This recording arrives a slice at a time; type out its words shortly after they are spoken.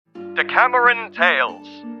Decameron Tales,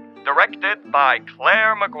 directed by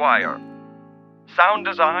Claire Maguire. Sound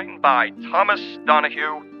design by Thomas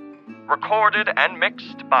Donahue. Recorded and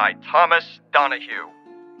mixed by Thomas Donahue.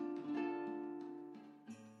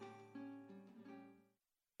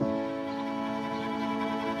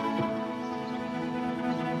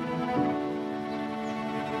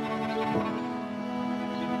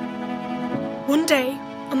 One day,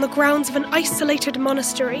 on the grounds of an isolated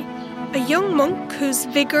monastery, a young monk whose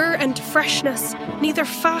vigour and freshness neither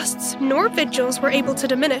fasts nor vigils were able to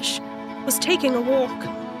diminish was taking a walk,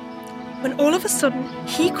 when all of a sudden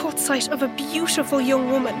he caught sight of a beautiful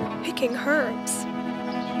young woman picking herbs.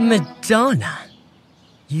 Madonna,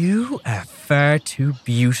 you are far too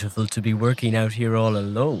beautiful to be working out here all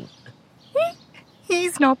alone.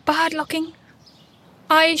 He's not bad looking.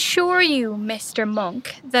 I assure you, Mr.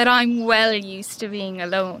 Monk, that I'm well used to being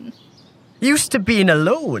alone. Used to being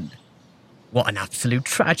alone? What an absolute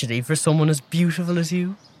tragedy for someone as beautiful as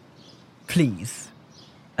you. Please,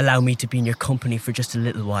 allow me to be in your company for just a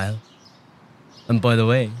little while. And by the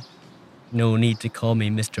way, no need to call me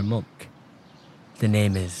Mr. Monk. The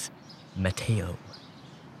name is Matteo.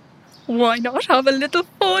 Why not have a little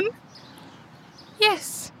fun?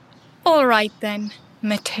 Yes. All right then,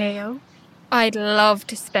 Matteo. I'd love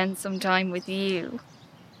to spend some time with you.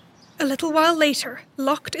 A little while later,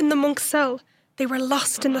 locked in the monk's cell, they were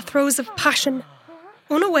lost in the throes of passion,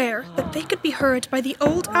 unaware that they could be heard by the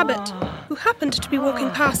old abbot, who happened to be walking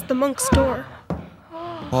past the monk's door.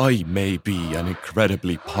 I may be an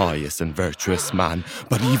incredibly pious and virtuous man,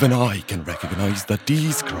 but even I can recognise that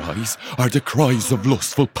these cries are the cries of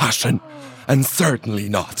lustful passion, and certainly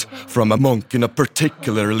not from a monk in a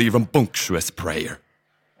particularly rambunctious prayer.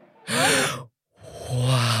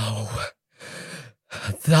 Wow.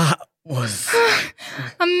 That was...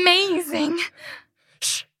 Amazing.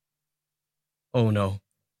 Shh. Oh no.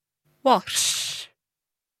 What? Shh.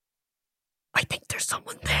 I think there's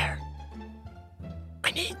someone there.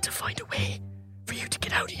 I need to find a way for you to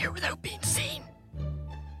get out of here without being seen.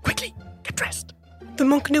 Quickly, get dressed. The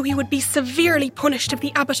monk knew he would be severely punished if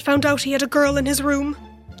the abbot found out he had a girl in his room.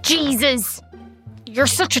 Jesus! You're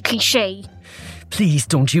such a cliché. Please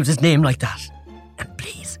don't use his name like that. And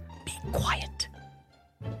please, be quiet.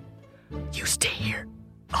 You stay here.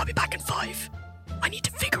 I'll be back in 5. I need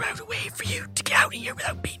to figure out a way for you to get out of here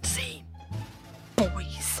without being seen.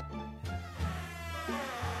 Boys.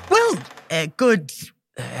 Well, good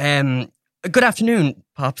afternoon,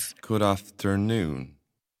 Pops. Good afternoon.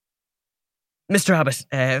 Mr. Abbott,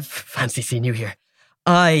 fancy seeing you here.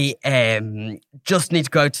 I just need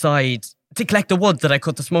to go outside to collect the wood that I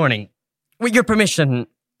cut this morning. With your permission,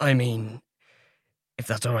 I mean, if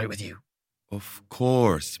that's all right with you. Of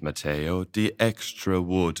course, Matteo. The extra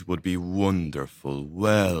wood would be wonderful.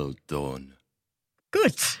 Well done.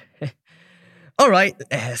 Good. All right,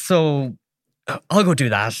 so I'll go do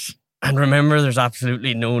that. And remember, there's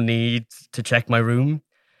absolutely no need to check my room.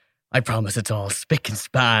 I promise it's all spick and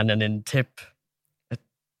span and in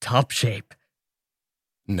top shape.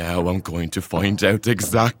 Now I'm going to find out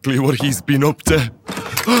exactly what he's been up to.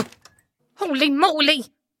 Holy moly!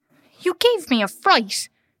 You gave me a fright.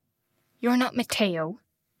 You're not Matteo.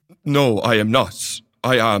 No, I am not.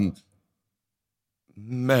 I am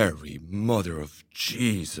Mary, Mother of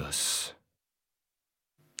Jesus.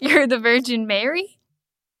 You're the Virgin Mary?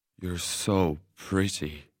 You're so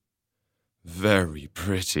pretty. Very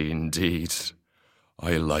pretty indeed.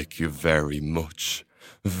 I like you very much.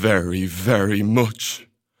 Very, very much.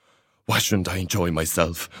 Why shouldn't I enjoy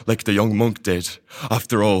myself like the young monk did?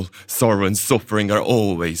 After all, sorrow and suffering are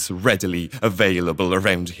always readily available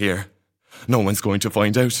around here. No one's going to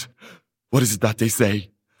find out. What is it that they say?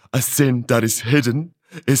 A sin that is hidden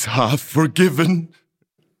is half forgiven.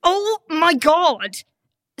 Oh my God!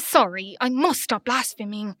 Sorry, I must stop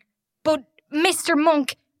blaspheming. But, Mr.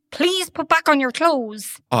 Monk, please put back on your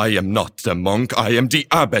clothes. I am not the monk, I am the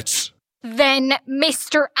abbot. Then,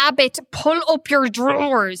 Mr. Abbot, pull up your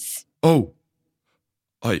drawers. Oh.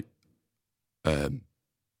 I... At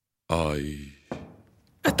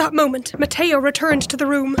that moment, Matteo returned to the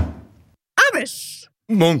room. Abbot!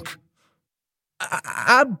 Monk.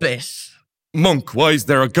 Abbot? Monk, why is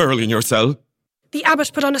there a girl in your cell? The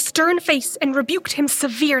abbot put on a stern face and rebuked him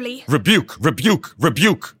severely. Rebuke, rebuke,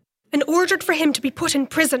 rebuke. And ordered for him to be put in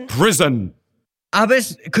prison. Prison.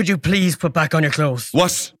 Abbot, could you please put back on your clothes?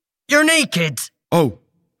 What? You're naked. Oh,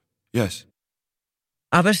 yes.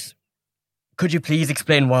 Abbot, could you please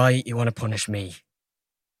explain why you want to punish me?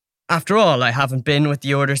 After all, I haven't been with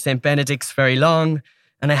the Order St. Benedict's very long,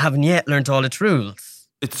 and I haven't yet learnt all its rules.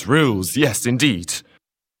 Its rules, yes, indeed.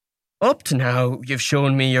 Up to now, you've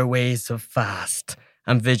shown me your ways of fast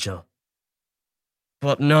and vigil,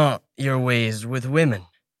 but not your ways with women.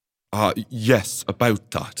 Yes,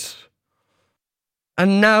 about that.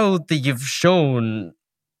 And now that you've shown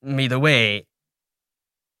me the way,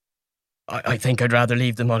 I think I'd rather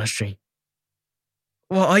leave the monastery.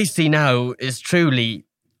 What I see now is truly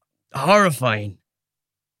horrifying.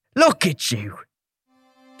 Look at you.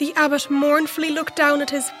 The abbot mournfully looked down at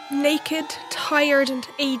his naked, tired and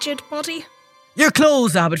aged body. Your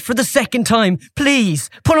clothes, Abbot, for the second time. Please,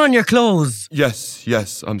 put on your clothes.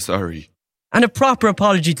 Yes, I'm sorry. And a proper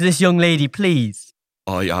apology to this young lady, please.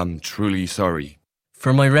 I am truly sorry.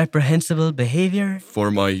 For my reprehensible behaviour. For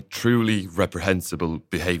my truly reprehensible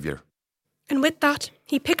behaviour. And with that,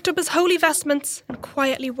 he picked up his holy vestments and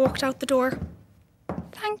quietly walked out the door.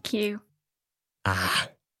 Thank you.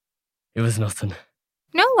 It was nothing.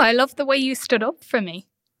 No, I love the way you stood up for me.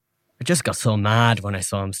 I just got so mad when I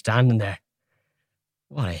saw him standing there.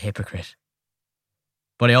 What a hypocrite.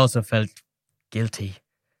 But I also felt guilty,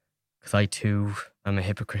 because I too am a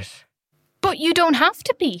hypocrite. But you don't have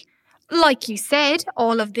to be. Like you said,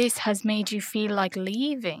 all of this has made you feel like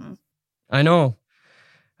leaving. I know.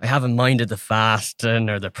 I haven't minded the fasting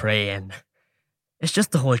or the praying. It's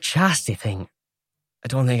just the whole chastity thing. I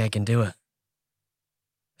don't think I can do it.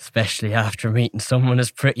 Especially after meeting someone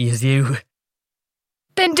as pretty as you.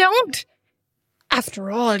 Then don't.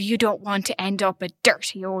 After all, you don't want to end up a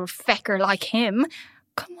dirty old fecker like him.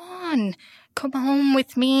 Come on, come home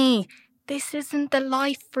with me. This isn't the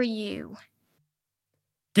life for you.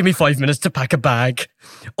 Give me 5 minutes to pack a bag.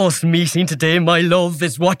 Us meeting today, my love,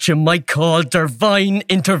 is what you might call divine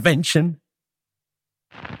intervention.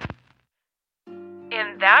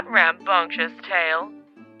 In that rambunctious tale,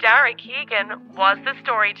 Dara Keegan was the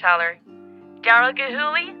storyteller, Daryl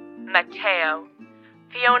Gahuli, Mateo,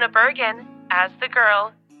 Fiona Bergen as the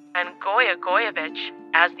girl, and Goya Goyevich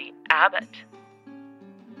as the abbot.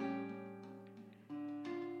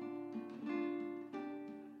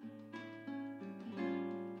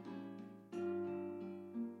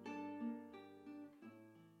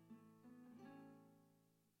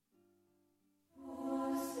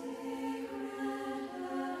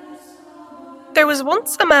 There was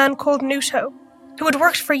once a man called Nuto, who had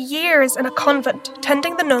worked for years in a convent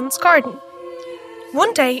tending the nuns' garden.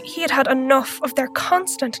 One day he had had enough of their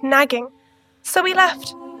constant nagging, so he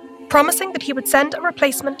left, promising that he would send a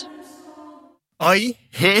replacement. I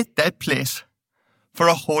hate that place. For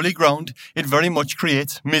a holy ground, it very much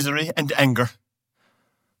creates misery and anger.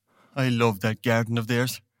 I love that garden of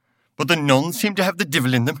theirs, but the nuns seem to have the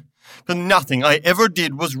devil in them, that nothing I ever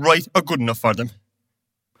did was right or good enough for them.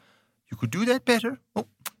 You could do that better. Oh,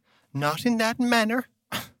 not in that manner.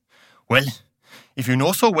 Well, if you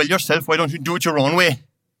know so well yourself, why don't you do it your own way?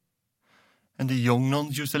 And the young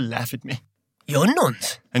nuns used to laugh at me. Young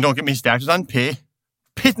nuns? And don't get me started on pay.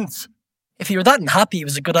 Pittance. If you were that unhappy, it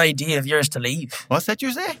was a good idea of yours to leave. What's that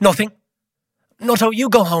you say? Nothing. Nuto, you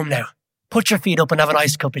go home now. Put your feet up and have a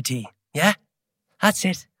nice cup of tea. Yeah? That's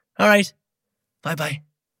it. All right. Bye-bye.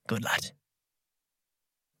 Good lad.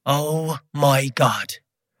 Oh my God.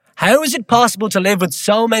 How is it possible to live with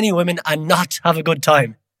so many women and not have a good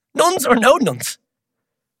time? Nuns or no nuns?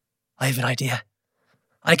 I have an idea.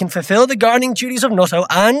 I can fulfill the gardening duties of Nuto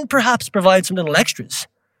and perhaps provide some little extras.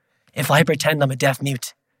 If I pretend I'm a deaf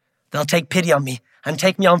mute, they'll take pity on me and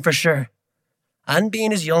take me on for sure. And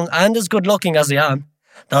being as young and as good looking as I am,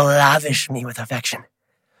 they'll lavish me with affection.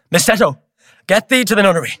 Massetto, get thee to the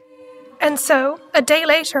nunnery. And so, a day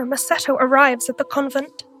later, Massetto arrives at the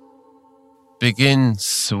convent. Begin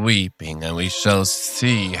sweeping and we shall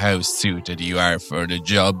see how suited you are for the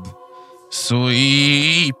job.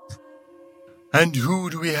 Sweep! And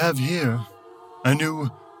who do we have here? A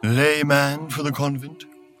new layman for the convent?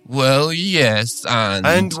 Well, yes, and...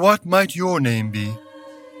 And what might your name be?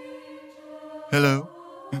 Hello?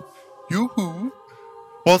 You who?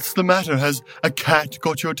 What's the matter? Has a cat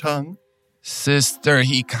got your tongue? Sister,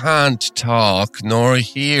 he can't talk nor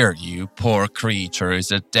hear you, poor creature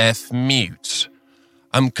is a deaf mute.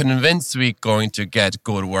 I'm convinced we're going to get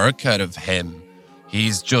good work out of him.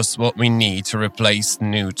 He's just what we need to replace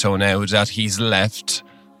Nuto now that he's left.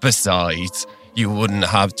 Besides, you wouldn't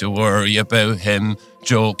have to worry about him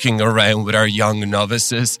joking around with our young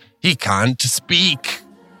novices. He can't speak.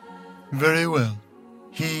 Very well.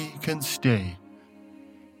 He can stay.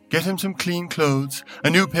 Get him some clean clothes, a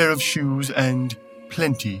new pair of shoes, and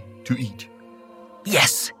plenty to eat.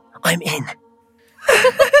 Yes, I'm in.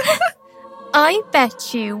 I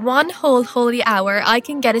bet you one whole holy hour I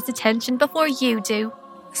can get his attention before you do.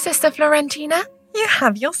 Sister Florentina, you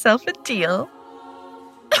have yourself a deal.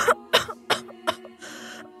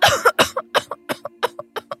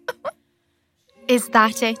 Is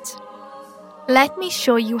that it? Let me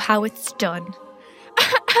show you how it's done.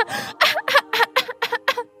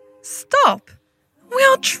 Stop! We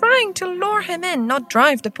are trying to lure him in, not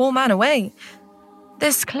drive the poor man away.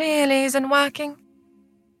 This clearly isn't working.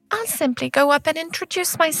 I'll simply go up and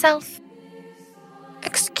introduce myself.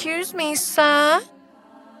 Excuse me, sir?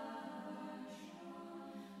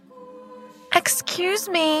 Excuse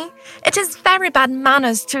me. It is very bad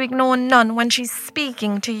manners to ignore a nun when she's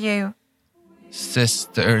speaking to you.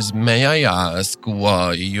 Sisters, may I ask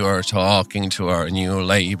why you're talking to our new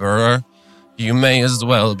labourer? You may as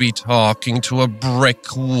well be talking to a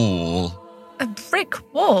brick wall. A brick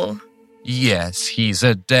wall? Yes, he's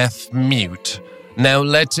a deaf mute. Now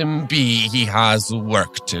let him be, he has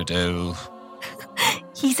work to do.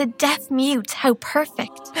 He's a deaf mute. How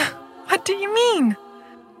perfect. What do you mean?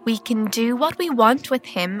 We can do what we want with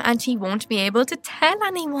him and he won't be able to tell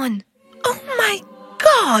anyone. Oh my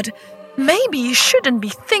God! Maybe you shouldn't be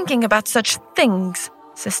thinking about such things,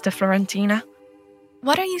 Sister Florentina.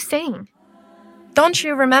 What are you saying? Don't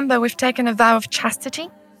you remember we've taken a vow of chastity?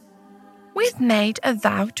 We've made a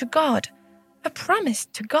vow to God, a promise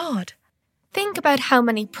to God. Think about how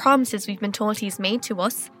many promises we've been told he's made to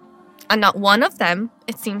us. And not one of them,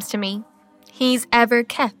 it seems to me, he's ever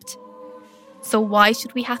kept. So why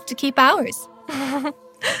should we have to keep ours?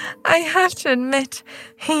 I have to admit,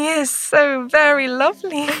 he is so very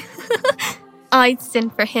lovely. I'd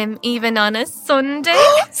sin for him even on a Sunday.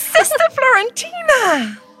 Sister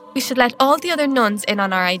Florentina! We should let all the other nuns in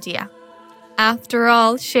on our idea. After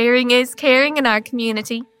all, sharing is caring in our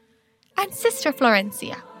community. And Sister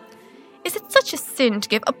Florencia, is it such a sin to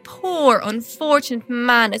give a poor, unfortunate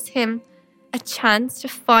man as him a chance to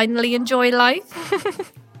finally enjoy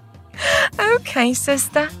life? Okay,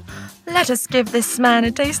 sister. Let us give this man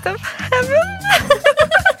a taste of heaven.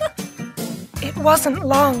 It wasn't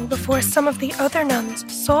long before some of the other nuns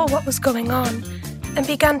saw what was going on and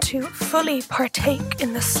began to fully partake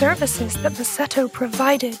in the services that Masetto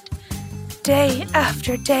provided. Day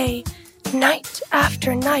after day, night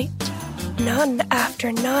after night, nun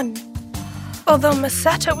after nun. Although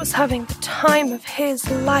Masetto was having the time of his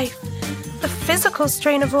life, the physical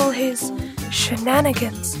strain of all his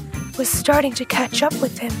shenanigans was starting to catch up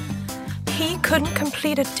with him. He couldn't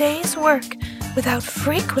complete a day's work without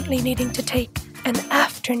frequently needing to take an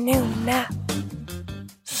afternoon nap.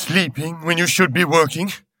 Sleeping when you should be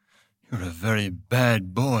working? You're a very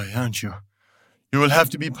bad boy, aren't you? You will have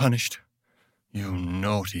to be punished. You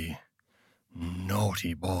naughty,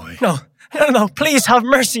 naughty boy. No, please have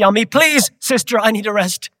mercy on me. Please, sister, I need a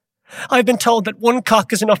rest. I've been told that one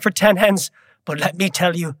cock is enough for 10 hens, but let me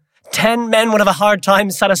tell you, 10 men would have a hard time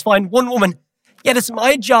satisfying one woman. Yet it's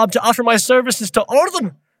my job to offer my services to all of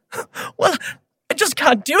them. Well, I just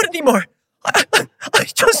can't do it anymore. I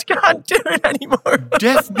just can't do it anymore.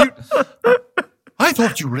 Deaf mute? I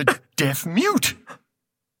thought you were a deaf mute.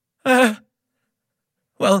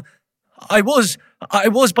 Well, I was,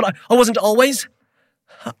 but I wasn't always.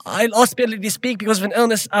 I lost the ability to speak because of an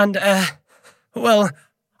illness and, well,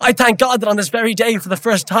 I thank God that on this very day, for the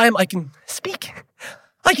first time, I can speak.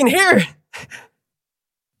 I can hear.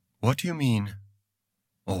 What do you mean,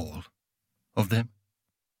 all of them?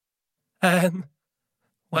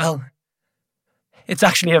 Well, it's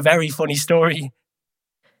actually a very funny story.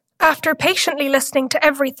 After patiently listening to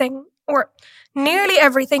everything, or nearly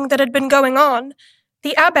everything that had been going on,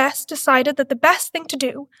 the abbess decided that the best thing to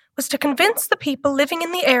do was to convince the people living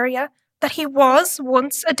in the area that he was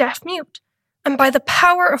once a deaf mute, and by the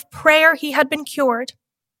power of prayer he had been cured.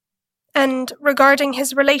 And regarding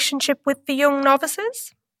his relationship with the young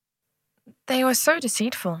novices? They were so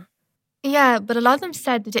deceitful. Yeah, but a lot of them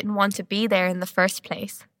said they didn't want to be there in the first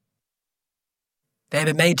place. They'd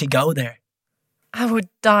been made to go there. I would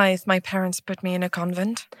die if my parents put me in a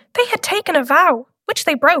convent. They had taken a vow, which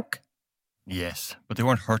they broke. Yes, but they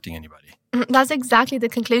weren't hurting anybody. That's exactly the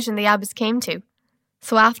conclusion the abbess came to.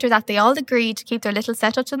 So after that, they all agreed to keep their little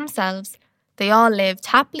setup to themselves. They all lived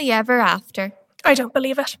happily ever after. I don't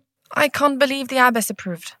believe it. I can't believe the abbess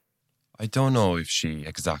approved. I don't know if she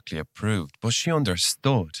exactly approved, but she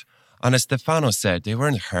understood. And as Stefano said, they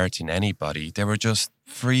weren't hurting anybody. They were just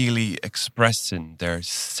freely expressing their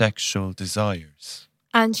sexual desires.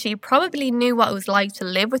 And she probably knew what it was like to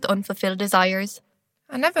live with unfulfilled desires.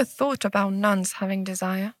 I never thought about nuns having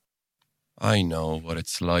desire. I know what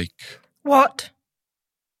it's like. What?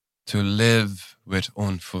 To live with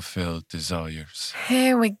unfulfilled desires.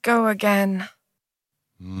 Here we go again.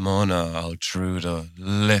 Mona Altruda,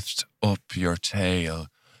 lift up your tail.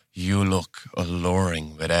 You look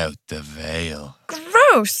alluring without the veil.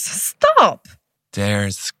 Gross! Stop!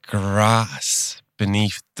 There's grass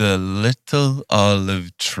beneath the little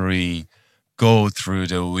olive tree. Go through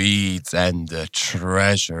the weeds and the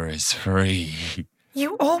treasure is free.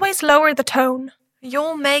 You always lower the tone.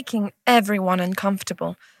 You're making everyone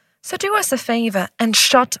uncomfortable. So do us a favour and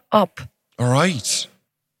shut up. All right.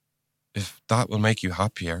 If that will make you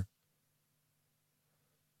happier.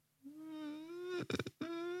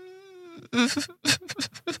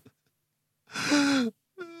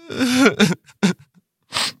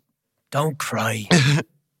 Don't cry.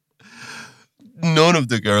 None of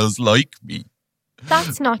the girls like me.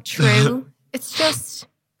 That's not true. It's just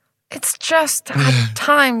At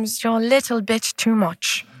times you're a little bit too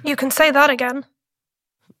much. You can say that again.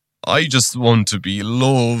 I just want to be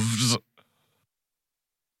loved.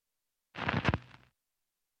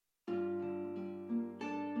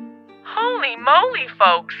 Holy moly,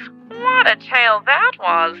 folks. What a tale that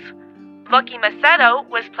was. Lucky Macedo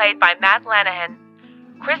was played by Matt Lanahan.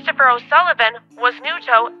 Christopher O'Sullivan was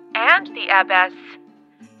Nuto and the abbess.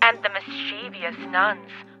 And the mischievous nuns,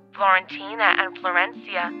 Florentina and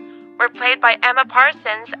Florencia, were played by Emma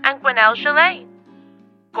Parsons and Gwinnell Chalet.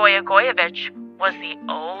 Goya Goyevich was the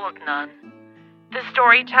old nun. The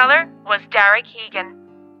storyteller was Derek Hegan,